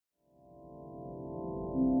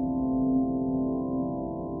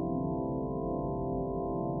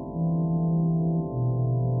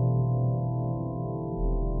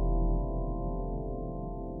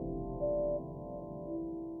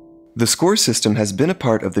The score system has been a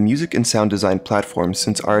part of the music and sound design platform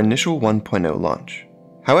since our initial 1.0 launch.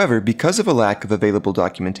 However, because of a lack of available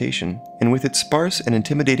documentation, and with its sparse and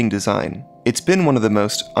intimidating design, it's been one of the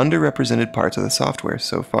most underrepresented parts of the software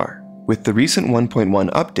so far. With the recent 1.1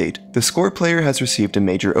 update, the score player has received a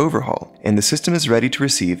major overhaul, and the system is ready to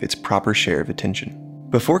receive its proper share of attention.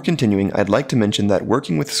 Before continuing, I'd like to mention that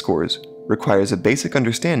working with scores requires a basic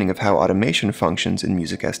understanding of how automation functions in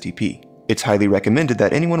Music SDP. It's highly recommended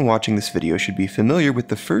that anyone watching this video should be familiar with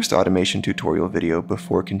the first automation tutorial video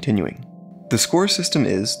before continuing. The score system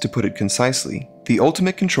is, to put it concisely, the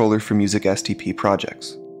ultimate controller for Music SDP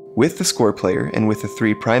projects. With the score player and with the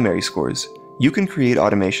 3 primary scores, you can create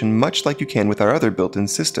automation much like you can with our other built-in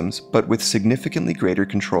systems, but with significantly greater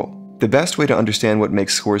control. The best way to understand what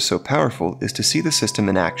makes scores so powerful is to see the system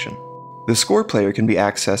in action. The score player can be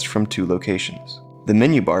accessed from 2 locations. The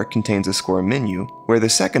menu bar contains a score menu, where the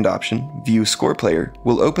second option, View Score Player,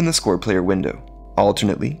 will open the score player window.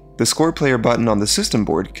 Alternately, the score player button on the system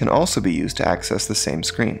board can also be used to access the same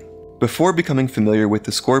screen. Before becoming familiar with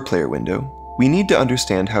the score player window, we need to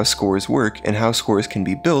understand how scores work and how scores can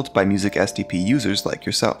be built by Music SDP users like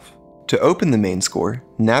yourself. To open the main score,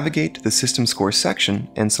 navigate to the System Score section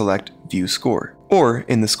and select View Score, or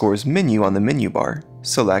in the Scores menu on the menu bar,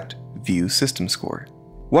 select View System Score.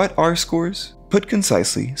 What are scores? Put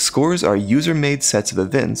concisely, scores are user-made sets of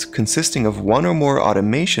events consisting of one or more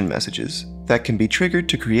automation messages that can be triggered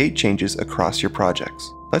to create changes across your projects.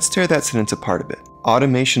 Let's tear that sentence apart a bit.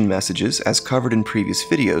 Automation messages, as covered in previous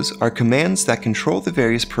videos, are commands that control the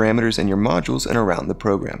various parameters in your modules and around the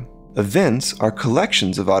program. Events are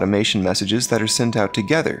collections of automation messages that are sent out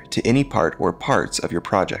together to any part or parts of your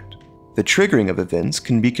project. The triggering of events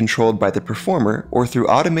can be controlled by the performer or through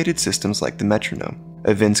automated systems like the metronome.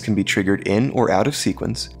 Events can be triggered in or out of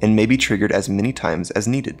sequence and may be triggered as many times as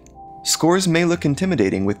needed. Scores may look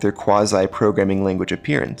intimidating with their quasi-programming language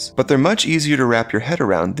appearance, but they're much easier to wrap your head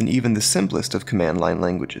around than even the simplest of command line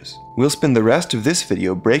languages. We'll spend the rest of this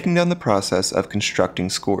video breaking down the process of constructing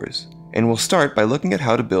scores, and we'll start by looking at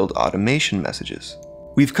how to build automation messages.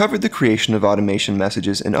 We've covered the creation of automation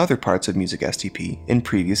messages in other parts of Music SDP in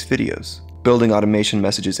previous videos. Building automation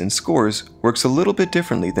messages in scores works a little bit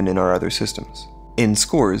differently than in our other systems. In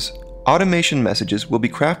scores, automation messages will be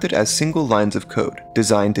crafted as single lines of code,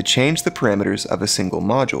 designed to change the parameters of a single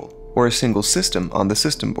module, or a single system on the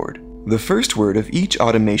system board. The first word of each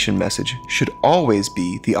automation message should always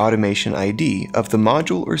be the automation ID of the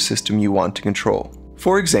module or system you want to control.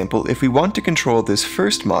 For example, if we want to control this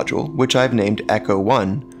first module, which I've named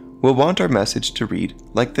Echo1, we'll want our message to read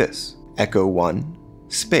like this: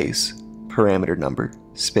 Echo1, space, parameter number,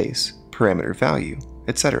 space, parameter value,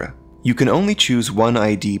 etc. You can only choose one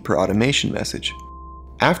ID per automation message.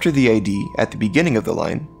 After the ID at the beginning of the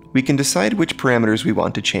line, we can decide which parameters we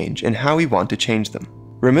want to change and how we want to change them.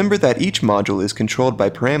 Remember that each module is controlled by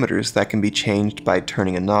parameters that can be changed by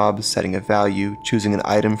turning a knob, setting a value, choosing an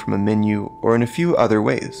item from a menu, or in a few other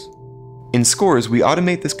ways. In scores, we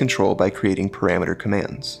automate this control by creating parameter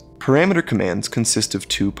commands. Parameter commands consist of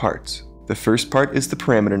 2 parts. The first part is the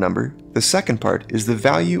parameter number, the second part is the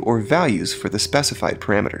value or values for the specified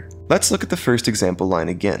parameter. Let's look at the first example line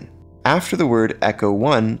again. After the word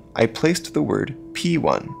Echo1, I placed the word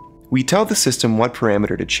P1. We tell the system what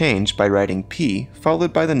parameter to change by writing P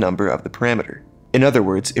followed by the number of the parameter. In other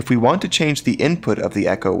words, if we want to change the input of the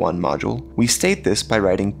Echo1 module, we state this by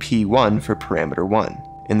writing P1 for parameter 1.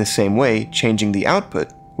 In the same way, changing the output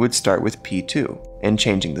would start with P2, and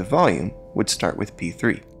changing the volume would start with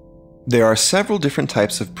P3. There are several different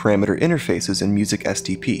types of parameter interfaces in Music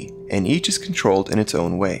SDP, and each is controlled in its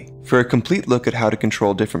own way. For a complete look at how to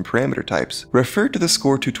control different parameter types, refer to the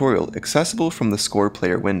score tutorial accessible from the score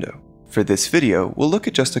player window. For this video, we'll look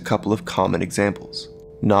at just a couple of common examples.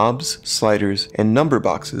 Knobs, sliders, and number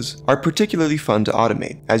boxes are particularly fun to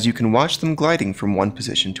automate, as you can watch them gliding from one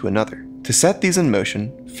position to another. To set these in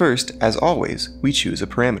motion, first, as always, we choose a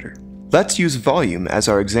parameter. Let's use volume as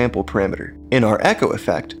our example parameter. In our echo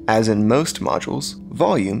effect, as in most modules,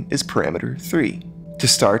 volume is parameter 3. To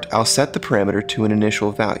start, I'll set the parameter to an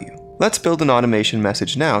initial value. Let's build an automation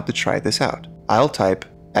message now to try this out. I'll type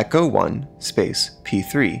Echo1 space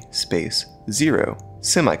P3 space 0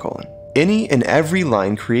 semicolon. Any and every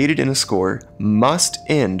line created in a score must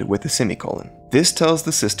end with a semicolon. This tells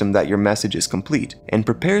the system that your message is complete and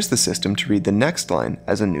prepares the system to read the next line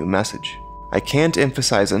as a new message. I can't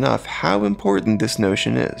emphasize enough how important this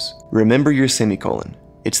notion is. Remember your semicolon.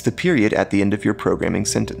 It's the period at the end of your programming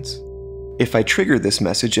sentence. If I trigger this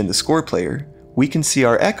message in the score player, we can see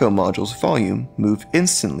our echo module's volume move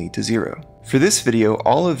instantly to 0. For this video,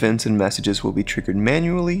 all events and messages will be triggered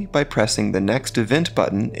manually by pressing the Next Event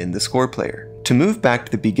button in the score player. To move back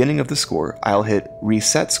to the beginning of the score, I'll hit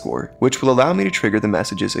Reset Score, which will allow me to trigger the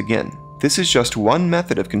messages again. This is just one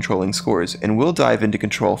method of controlling scores, and we'll dive into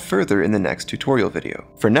control further in the next tutorial video.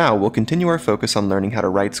 For now, we'll continue our focus on learning how to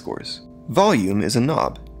write scores. Volume is a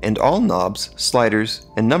knob, and all knobs, sliders,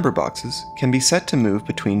 and number boxes can be set to move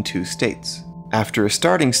between two states. After a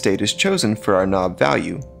starting state is chosen for our knob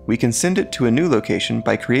value, we can send it to a new location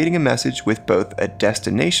by creating a message with both a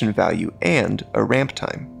destination value and a ramp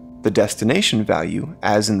time. The destination value,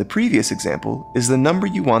 as in the previous example, is the number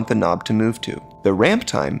you want the knob to move to. The ramp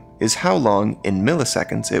time is how long in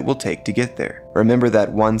milliseconds it will take to get there. Remember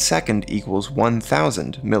that 1 second equals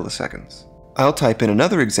 1000 milliseconds. I'll type in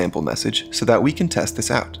another example message so that we can test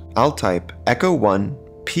this out. I'll type echo 1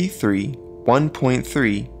 P3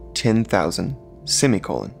 1.3 10,000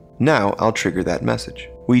 semicolon. Now I'll trigger that message.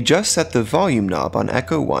 We just set the volume knob on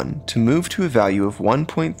echo 1 to move to a value of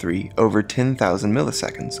 1.3 over 10,000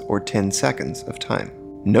 milliseconds, or 10 seconds of time.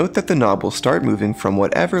 Note that the knob will start moving from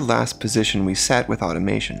whatever last position we set with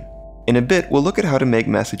automation. In a bit, we'll look at how to make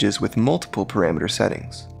messages with multiple parameter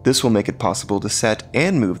settings. This will make it possible to set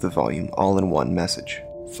and move the volume all in one message.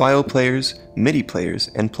 File players, MIDI players,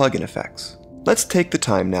 and plugin effects. Let's take the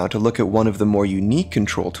time now to look at one of the more unique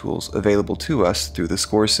control tools available to us through the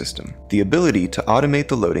score system, the ability to automate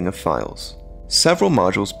the loading of files. Several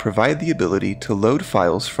modules provide the ability to load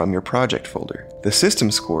files from your project folder. The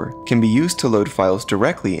system score can be used to load files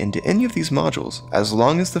directly into any of these modules as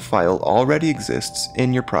long as the file already exists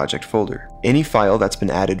in your project folder. Any file that's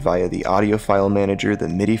been added via the audio file manager, the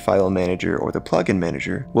MIDI file manager, or the plugin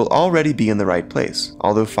manager will already be in the right place,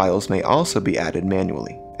 although files may also be added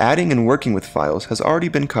manually. Adding and working with files has already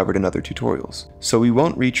been covered in other tutorials, so we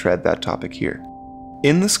won't retread that topic here.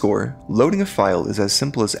 In the score, loading a file is as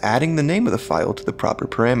simple as adding the name of the file to the proper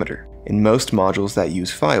parameter. In most modules that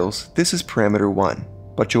use files, this is parameter 1,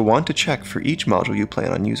 but you'll want to check for each module you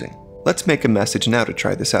plan on using. Let's make a message now to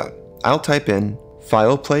try this out. I'll type in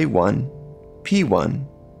fileplay1 p1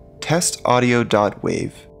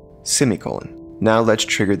 testaudio.wave semicolon. Now let's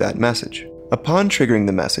trigger that message. Upon triggering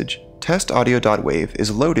the message, testaudio.wave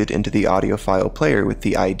is loaded into the audio file player with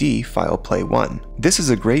the ID fileplay1. This is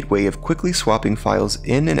a great way of quickly swapping files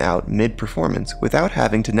in and out mid-performance without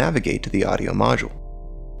having to navigate to the audio module.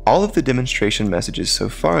 All of the demonstration messages so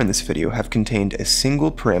far in this video have contained a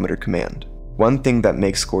single parameter command. One thing that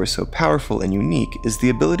makes scores so powerful and unique is the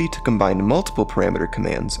ability to combine multiple parameter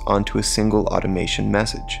commands onto a single automation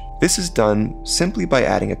message. This is done simply by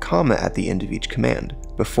adding a comma at the end of each command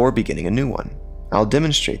before beginning a new one. I'll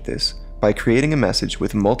demonstrate this by creating a message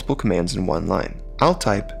with multiple commands in one line. I'll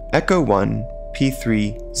type echo 1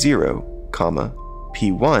 p3 0, comma,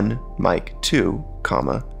 p1 mic 2,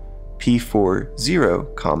 comma, p4 0,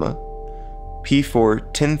 comma,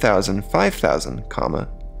 p4 10,000 5000, comma,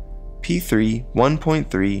 p3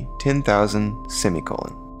 1.3 10,000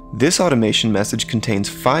 semicolon. This automation message contains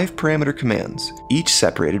 5 parameter commands, each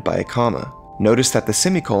separated by a comma. Notice that the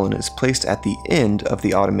semicolon is placed at the end of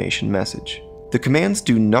the automation message. The commands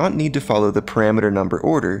do not need to follow the parameter number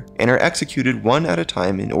order and are executed one at a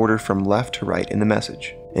time in order from left to right in the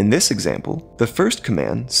message. In this example, the first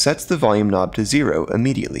command sets the volume knob to 0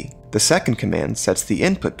 immediately. The second command sets the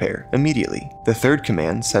input pair immediately. The third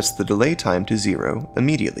command sets the delay time to 0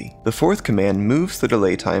 immediately. The fourth command moves the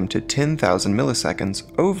delay time to 10,000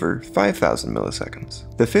 milliseconds over 5,000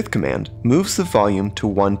 milliseconds. The fifth command moves the volume to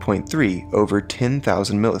 1.3 over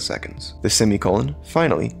 10,000 milliseconds. The semicolon,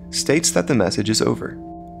 finally, states that the message is over.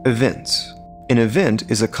 Events. An event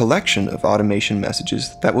is a collection of automation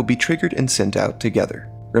messages that will be triggered and sent out together.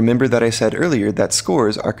 Remember that I said earlier that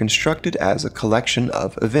scores are constructed as a collection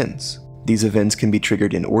of events. These events can be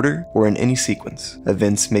triggered in order or in any sequence.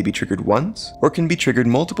 Events may be triggered once or can be triggered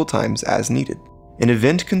multiple times as needed. An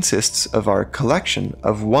event consists of our collection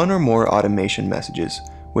of one or more automation messages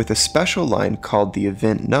with a special line called the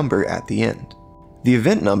event number at the end. The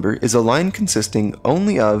event number is a line consisting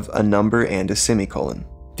only of a number and a semicolon.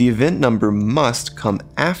 The event number must come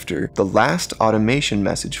after the last automation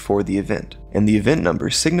message for the event, and the event number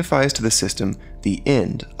signifies to the system the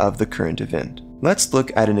end of the current event. Let's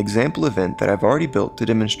look at an example event that I've already built to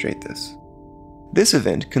demonstrate this. This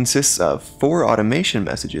event consists of 4 automation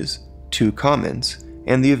messages, 2 comments,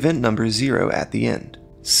 and the event number 0 at the end.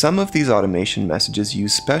 Some of these automation messages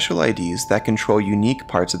use special IDs that control unique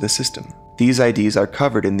parts of the system. These IDs are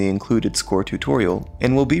covered in the included score tutorial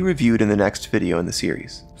and will be reviewed in the next video in the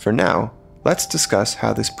series. For now, let's discuss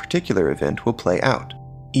how this particular event will play out.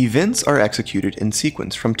 Events are executed in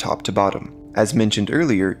sequence from top to bottom. As mentioned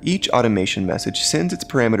earlier, each automation message sends its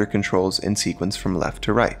parameter controls in sequence from left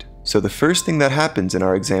to right. So the first thing that happens in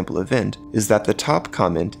our example event is that the top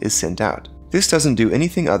comment is sent out. This doesn't do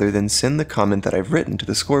anything other than send the comment that I've written to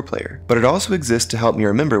the score player, but it also exists to help me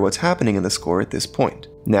remember what's happening in the score at this point.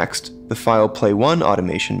 Next, the file play1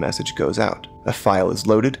 automation message goes out. A file is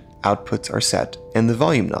loaded, outputs are set, and the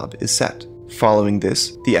volume knob is set. Following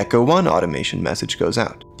this, the echo1 automation message goes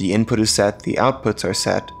out. The input is set, the outputs are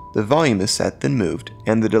set, the volume is set then moved,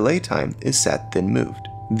 and the delay time is set then moved.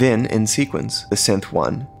 Then, in sequence, the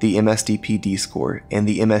synth1, the MSDP dscore, and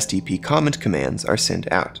the MSDP comment commands are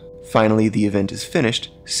sent out. Finally, the event is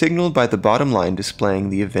finished, signaled by the bottom line displaying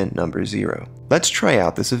the event number 0. Let's try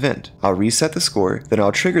out this event. I'll reset the score, then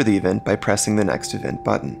I'll trigger the event by pressing the next event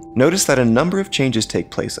button. Notice that a number of changes take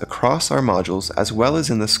place across our modules as well as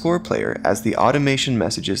in the score player as the automation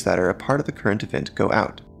messages that are a part of the current event go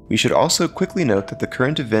out. We should also quickly note that the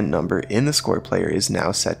current event number in the score player is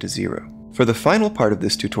now set to 0. For the final part of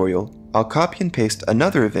this tutorial, I'll copy and paste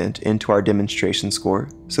another event into our demonstration score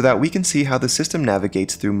so that we can see how the system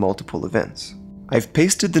navigates through multiple events. I've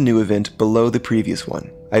pasted the new event below the previous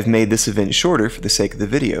one. I've made this event shorter for the sake of the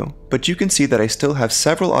video, but you can see that I still have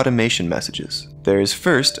several automation messages. There is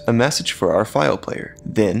first a message for our file player,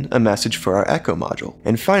 then a message for our echo module,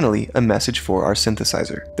 and finally a message for our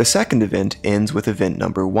synthesizer. The second event ends with event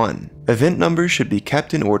number 1. Event numbers should be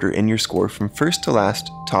kept in order in your score from first to last,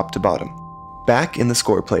 top to bottom. Back in the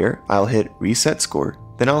score player, I'll hit Reset Score,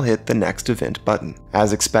 then I'll hit the Next Event button.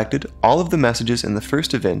 As expected, all of the messages in the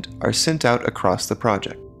first event are sent out across the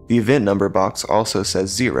project. The event number box also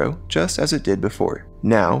says 0, just as it did before.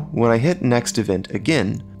 Now, when I hit Next Event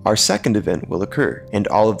again, our second event will occur, and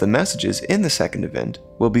all of the messages in the second event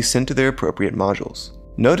will be sent to their appropriate modules.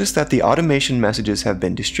 Notice that the automation messages have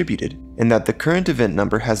been distributed, and that the current event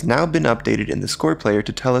number has now been updated in the score player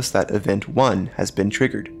to tell us that event 1 has been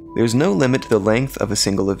triggered. There's no limit to the length of a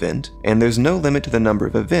single event, and there's no limit to the number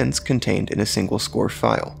of events contained in a single score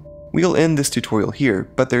file. We'll end this tutorial here,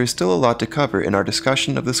 but there is still a lot to cover in our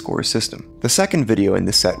discussion of the score system. The second video in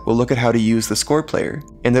this set will look at how to use the score player,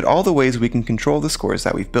 and at all the ways we can control the scores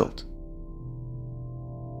that we've built.